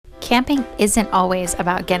Camping isn't always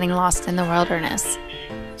about getting lost in the wilderness.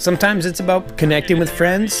 Sometimes it's about connecting with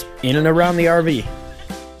friends in and around the RV.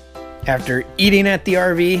 After eating at the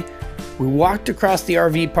RV, we walked across the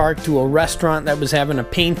RV park to a restaurant that was having a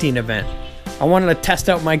painting event. I wanted to test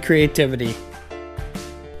out my creativity.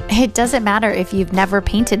 It doesn't matter if you've never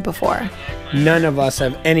painted before. None of us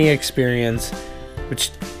have any experience, which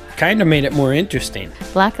kind of made it more interesting.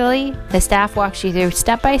 Luckily, the staff walks you through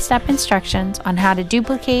step-by-step instructions on how to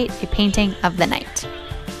duplicate a painting of the night.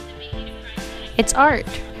 It's art,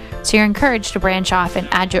 so you're encouraged to branch off and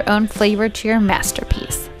add your own flavor to your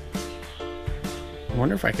masterpiece. I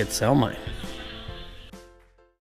wonder if I could sell mine.